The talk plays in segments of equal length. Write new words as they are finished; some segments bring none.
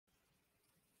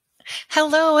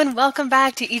Hello and welcome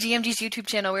back to EGMG's YouTube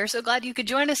channel. We're so glad you could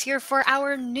join us here for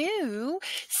our new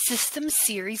system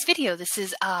series video. This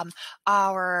is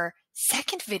our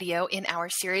second video in our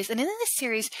series, and in this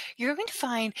series you're going to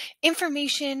find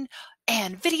information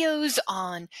and videos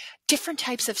on different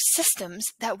types of systems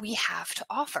that we have to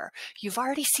offer. You've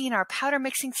already seen our powder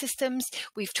mixing systems.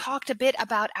 We've talked a bit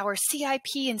about our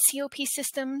CIP and COP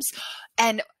systems,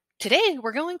 and today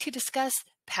we're going to discuss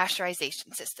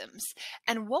pasteurization systems.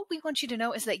 And what we want you to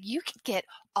know is that you can get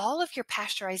all of your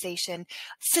pasteurization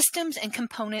systems and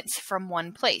components from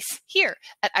one place, here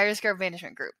at Iris Grove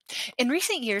Management Group. In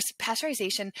recent years,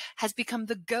 pasteurization has become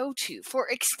the go-to for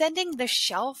extending the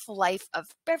shelf life of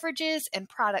beverages and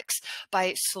products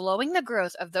by slowing the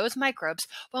growth of those microbes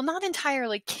while not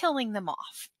entirely killing them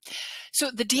off.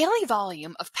 So the daily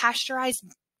volume of pasteurized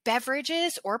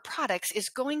beverages or products is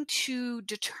going to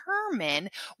determine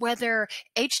whether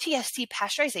HTST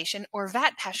pasteurization or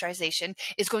Vat pasteurization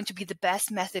is going to be the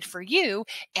best method for you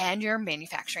and your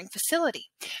manufacturing facility.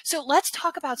 So let's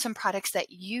talk about some products that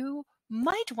you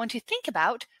might want to think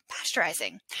about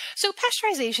pasteurizing. So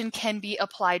pasteurization can be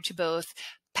applied to both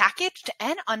packaged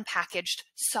and unpackaged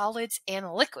solids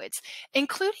and liquids,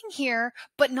 including here,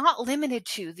 but not limited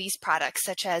to, these products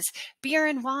such as beer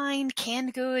and wine,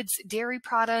 canned goods, dairy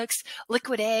products,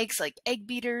 liquid eggs like egg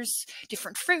beaters,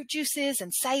 different fruit juices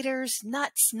and ciders,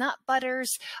 nuts, nut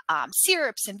butters,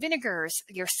 syrups and vinegars,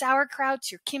 your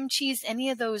sauerkrauts, your kimchis, any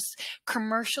of those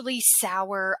commercially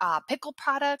sour pickle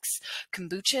products.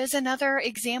 Kombucha is another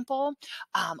example.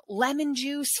 Lemon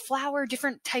juice, flour,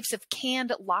 different types of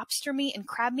canned lobster meat and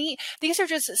crab meat. These are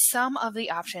just some of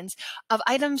the options of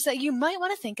items that you might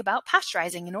want to think about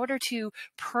pasteurizing in order to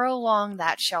prolong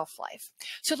that shelf life.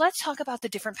 So let's talk about the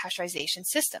different pasteurization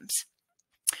systems.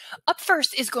 Up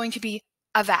first is going to be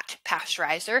a vat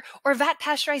pasteurizer or vat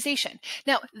pasteurization.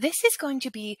 Now, this is going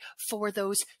to be for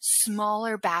those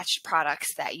smaller batch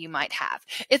products that you might have.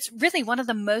 It's really one of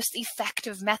the most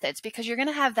effective methods because you're going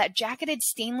to have that jacketed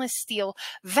stainless steel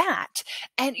vat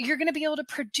and you're going to be able to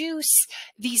produce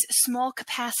these small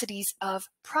capacities of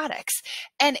products.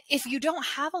 And if you don't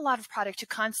have a lot of product to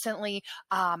constantly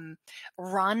run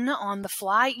on the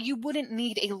fly, you wouldn't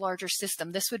need a larger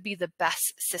system. This would be the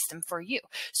best system for you.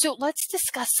 So let's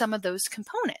discuss some of those components.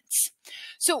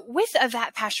 So with a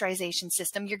vat pasteurization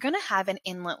system, you're going to have an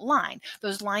inlet line,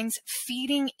 those lines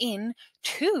feeding in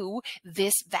to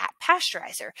this vat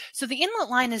pasteurizer. So the inlet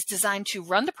line is designed to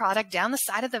run the product down the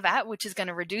side of the vat, which is going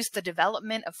to reduce the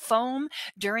development of foam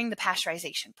during the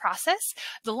pasteurization process.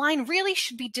 The line really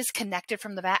should be disconnected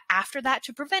from the vat after that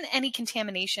to prevent any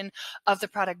contamination of the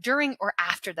product during or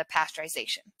after the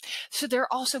pasteurization. So there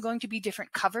are also going to be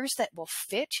different covers that will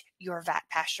fit your vat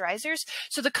pasteurizers.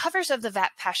 So the covers of the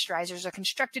vat pasteurizers are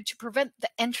constructed to prevent the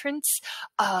entrance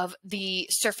of the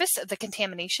surface of the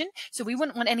contamination. So we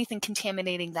wouldn't want anything contaminating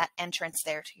that entrance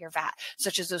there to your vat,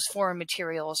 such as those foreign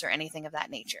materials or anything of that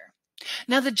nature.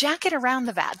 Now the jacket around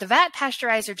the vat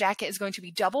pasteurizer jacket is going to be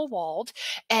double walled,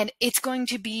 and it's going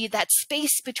to be that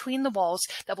space between the walls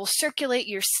that will circulate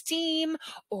your steam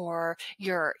or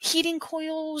your heating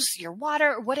coils, your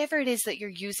water, whatever it is that you're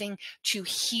using to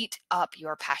heat up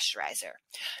your pasteurizer.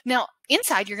 Now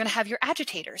inside you're going to have your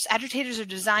agitators. Agitators are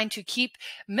designed to keep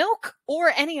milk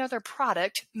or any other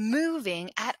product moving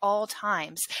at all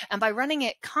times, and by running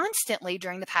it constantly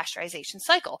during the pasteurization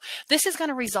cycle, this is going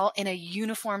to result in a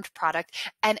uniformed product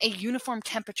and a uniform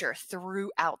temperature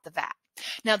throughout the vat.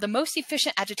 Now, the most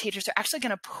efficient agitators are actually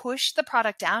going to push the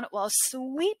product down while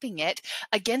sweeping it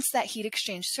against that heat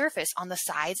exchange surface on the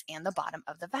sides and the bottom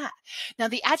of the vat. Now,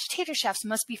 the agitator shafts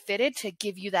must be fitted to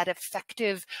give you that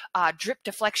effective drip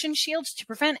deflection shields to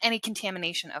prevent any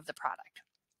contamination of the product.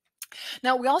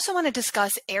 Now, we also want to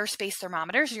discuss airspace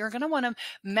thermometers. You're going to want to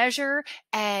measure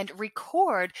and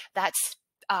record that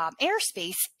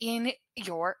airspace in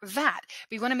your vat.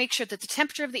 We want to make sure that the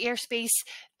temperature of the airspace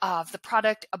of the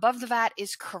product above the vat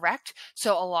is correct.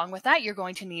 So along with that, you're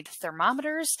going to need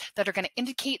thermometers that are going to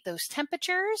indicate those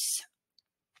temperatures.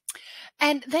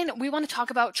 And then we want to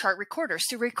talk about chart recorders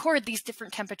to record these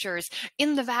different temperatures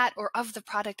in the vat or of the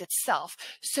product itself.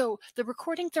 So the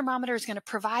recording thermometer is going to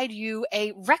provide you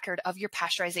a record of your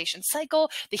pasteurization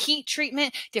cycle, the heat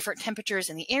treatment, different temperatures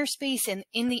in the airspace and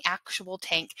in the actual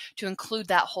tank to include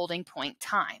that holding point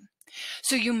time.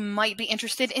 So you might be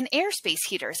interested in airspace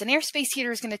heaters. An airspace heater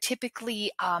is going to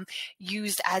typically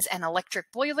used as an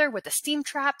electric boiler with a steam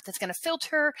trap that's going to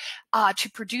filter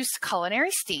to produce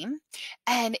culinary steam,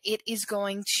 and it is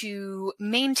going to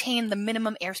maintain the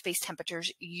minimum airspace temperatures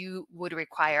you would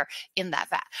require in that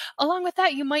vat. Along with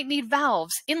that, you might need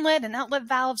valves, inlet and outlet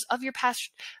valves of your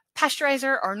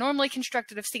pasteurizer are normally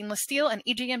constructed of stainless steel, and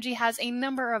EGMG has a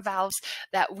number of valves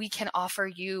that we can offer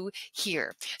you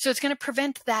here. So it's going to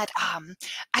prevent that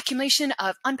accumulation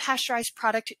of unpasteurized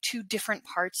product to different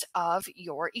parts of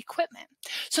your equipment.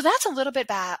 So that's a little bit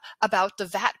about the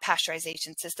Vat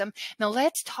Pasteurization System. Now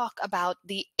let's talk about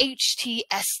the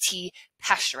HTST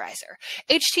pasteurizer.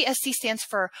 HTST stands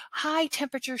for High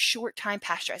Temperature Short Time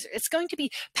Pasteurizer. It's going to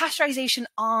be pasteurization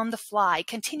on the fly,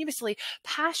 continuously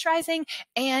pasteurizing,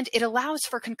 and it allows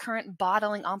for concurrent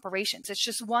bottling operations. It's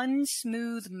just one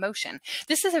smooth motion.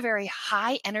 This is a very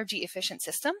high energy efficient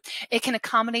system. It can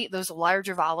accommodate those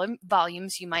larger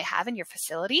volumes you might have in your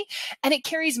facility, and it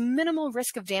carries minimal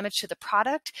risk of damage to the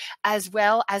product as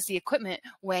well as the equipment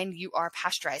when you are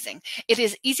pasteurizing. It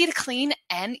is easy to clean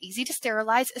and easy to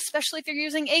sterilize, especially if you're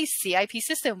using a CIP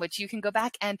system, which you can go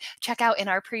back and check out in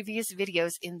our previous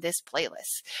videos in this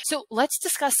playlist. So let's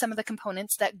discuss some of the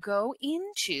components that go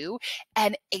into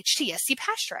an HTST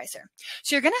pasteurizer.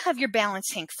 So you're going to have your balance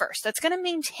tank first. That's going to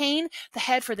maintain the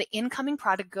head for the incoming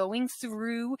product going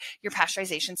through your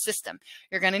pasteurization system.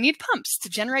 You're going to need pumps to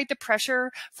generate the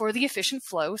pressure for the efficient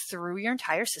flow through your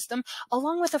entire system,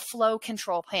 along with a flow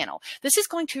control panel. This is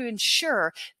going to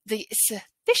ensure the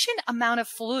sufficient amount of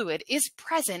fluid is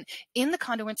present in the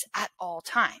conduits at all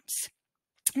times.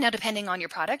 Now, depending on your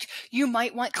product, you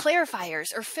might want clarifiers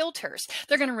or filters.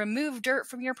 They're going to remove dirt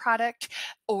from your product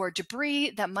or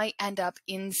debris that might end up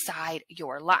inside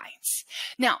your lines.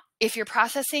 Now, if you're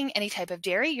processing any type of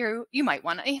dairy, you might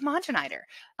want a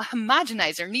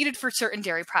homogenizer needed for certain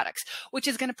dairy products, which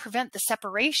is going to prevent the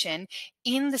separation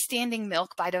in the standing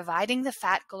milk by dividing the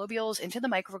fat globules into the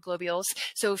microglobules.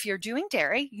 So if you're doing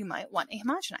dairy, you might want a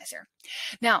homogenizer.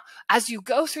 Now, as you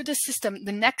go through the system,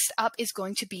 the next up is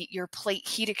going to be your plate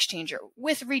heat exchanger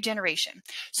with regeneration.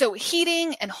 So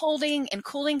heating and holding and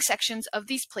cooling sections of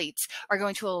these plates are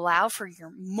going to allow for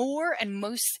your more and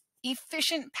most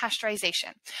efficient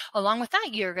pasteurization. Along with that,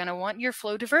 you're going to want your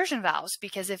flow diversion valves,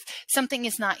 because if something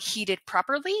is not heated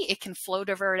properly, it can flow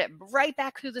divert it right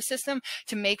back through the system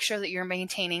to make sure that you're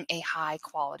maintaining a high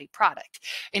quality product.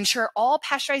 Ensure all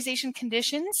pasteurization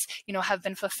conditions, have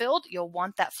been fulfilled. You'll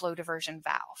want that flow diversion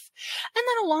valve. And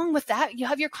then along with that, you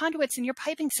have your conduits and your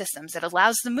piping systems that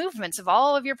allows the movements of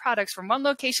all of your products from one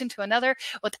location to another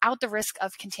without the risk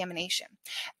of contamination.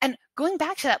 And going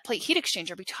back to that plate heat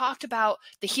exchanger, we talked about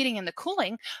the heating and the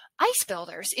cooling. Ice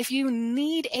builders, if you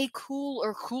need a cool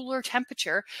or cooler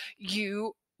temperature,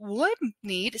 you would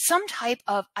need some type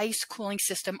of ice cooling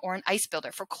system or an ice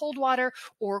builder for cold water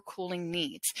or cooling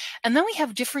needs. And then we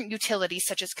have different utilities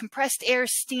such as compressed air,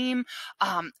 steam,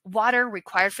 water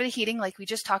required for the heating, like we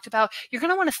just talked about. You're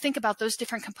going to want to think about those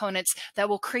different components that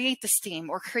will create the steam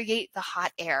or create the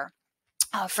hot air.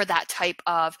 For that type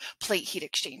of plate heat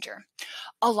exchanger.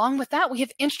 Along with that, we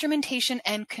have instrumentation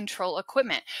and control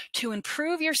equipment. To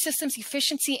improve your system's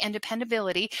efficiency and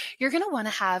dependability, you're going to want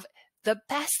to have the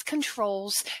best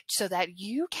controls so that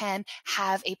you can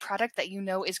have a product that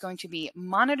is going to be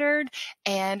monitored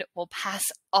and will pass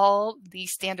all the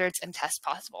standards and tests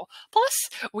possible. Plus,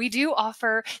 we do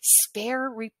offer spare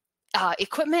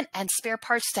equipment and spare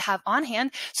parts to have on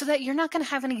hand so that you're not going to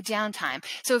have any downtime.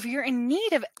 So if you're in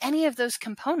need of any of those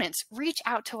components, reach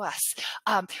out to us.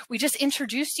 We just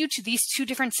introduced you to these two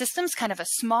different systems, kind of a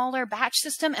smaller batch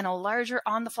system and a larger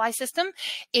on-the-fly system.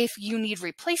 If you need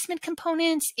replacement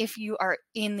components, if you are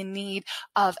in the need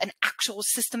of an actual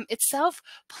system itself,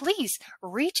 please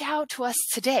reach out to us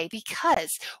today,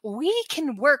 because we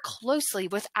can work closely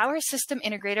with our system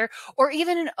integrator or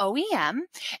even an OEM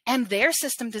and their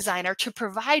system designer to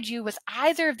provide you with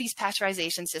either of these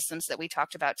pasteurization systems that we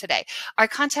talked about today. Our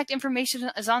contact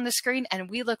information is on the screen, and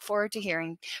we look forward to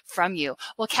hearing from you.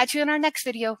 We'll catch you in our next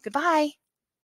video. Goodbye.